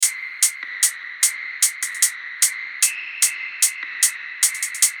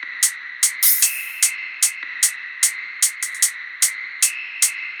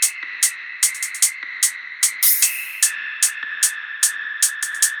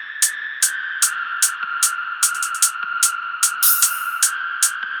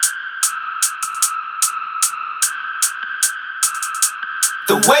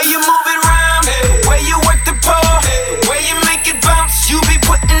The way you move it round, the way you work the pole, the way you make it bounce, you be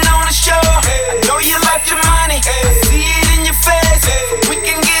putting on a show. I know you like your money, I see it in your face. We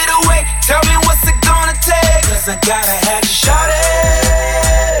can get away, tell me what's it gonna take. Cause I gotta have you,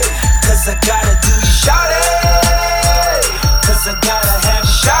 Shawty. Cause I gotta do you, Shawty. Cause I gotta have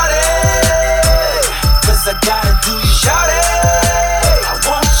you, Shawty. Cause I gotta do you, Shawty. I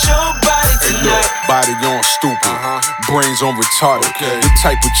want your body tonight. Body on stupid, brains on retarded. The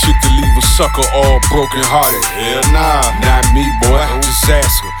type of chick to leave a sucker all broken hearted. Hell nah, not me, boy. Just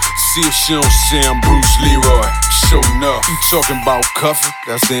ask her. See if she don't say I'm Bruce Leroy. Sure enough, you talking about cuffing?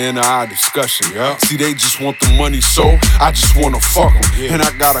 That's the end of our discussion. Yeah. See, they just want the money, so I just wanna fuck them. And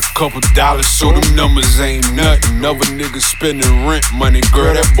I got a couple dollars, so them numbers ain't nothing. Other niggas spending rent money,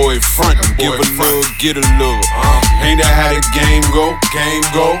 girl, that boy frontin'. Give a little, get a little. Ain't that how the game go? Game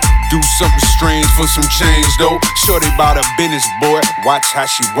go. Do something strange for some change, though. Shorty bout her business, boy. Watch how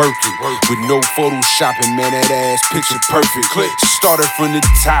she work it. With no photoshopping, man, that ass picture perfect. Started from the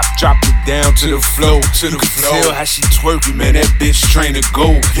top, dropped it down to the floor. You can tell how she twerking, man, that bitch trained to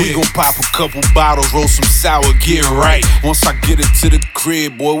go. We gon' pop a couple bottles, roll some sour, get right. Once I get her to the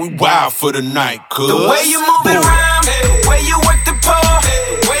crib, boy, we wild for the night. Cause the way you move it around, the way you work the pole,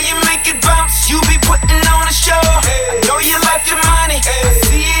 the way you make it bounce, you be putting on a show. I know you like your money, I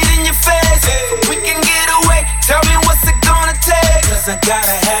see it in your face. We can get away, tell me what's it gonna take. Cause I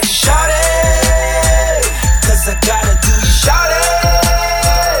gotta have you, Shawty. Cause I gotta do you, Shawty.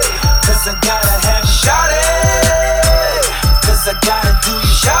 Cause I gotta have you, Shawty. Cause I gotta do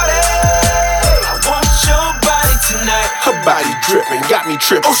you, Shawty. I want your body tonight. Her body dripping, got me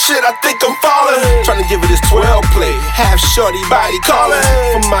tripping. Oh shit, I think I'm falling. Tryna give it this 12 play. Half shorty body calling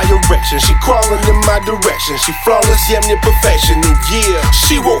for my erection. She crawling in my direction. She flawless, yeah, near perfection. And yeah,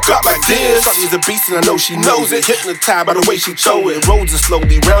 she woke up like this. Shorty's a beast and I know she knows it. Hypnotized by the way she throw it. Rolls it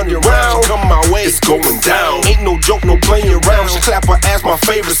slowly round and round. She come my way, it's going down. Ain't no joke, no playing around. She clap her ass, my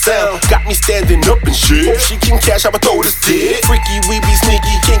favorite sound. Got me standing up and shit. Hope she can cash, I'ma throw this dick. Freaky, we be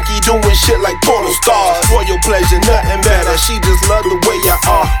sneaky, kinky, doing shit like porno stars. For your pleasure, nothing better. She just love the way I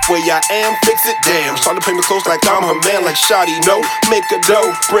are, way I am, fix it, damn. Starting to play me close like I'm her man, like Shawty, no. Make a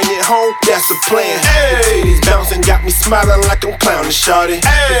dough, bring it home, that's the plan. Hey, titties bouncing, got me smiling like I'm clowning, Shawty.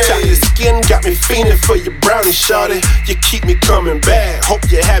 The chocolate skin got me fiending for your brownie, Shawty. You keep me coming back, hope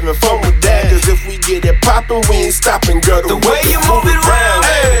you're having fun with that. Cause if we get it poppin', we ain't stopping, girl. The way you move it round,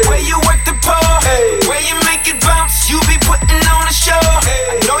 the way you work the pole, the way you make it bounce, you be putting on a show.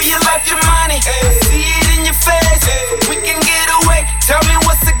 I know you like your money, I see it in your face. We can get away, tell me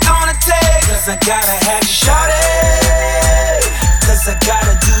what's it gonna take. Cause I gotta have you, Shawty. Cause I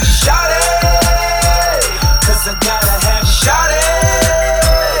gotta do you, Shawty. Cause I gotta have you, Shawty.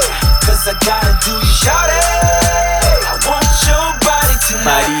 Cause I gotta do you, Shawty. I want your body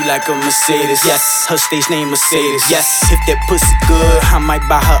tonight. Body like a Mercedes, yes. Her stage name Mercedes, yes. If that pussy good, I might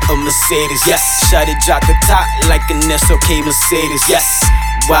buy her a Mercedes, yes. Shawty drop the top like an SOK Mercedes, yes.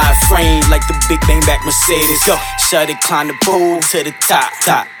 Wide frame like the Big Bang back Mercedes. Go, Shawty climb the pole to the top,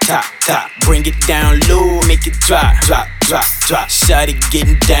 top, top, top. Bring it down low, make it drop, drop, drop, drop. Shawty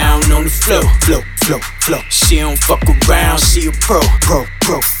getting down on the floor, flow, flow, flow. She don't fuck around, she a pro, pro,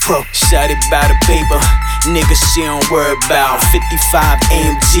 pro, pro. Shawty bout the paper, nigga she don't worry about. 55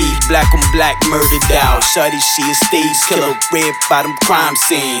 AMG, black on black murdered out. Shawty she a stage killer, red bottom crime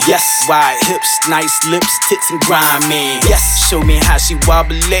scene. Yes, wide hips, nice lips, tits and grinding. Yes, show me how she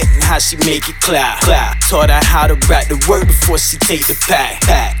wobble it and how she make it clap, clap. Taught her how to rap the word before she take the pack,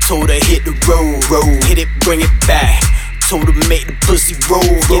 pack. Told her hit the road, road, hit it, bring it back. Told her make the pussy roll,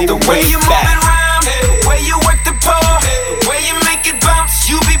 get it the way you move it round, the way you work the pole, the way you make it bounce,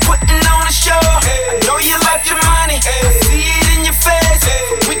 you be putting on a show. I know you like your money, I see it in your face.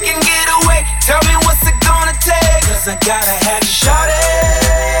 We can get away, tell me what's it gonna take. Cause I gotta have you, Shawty.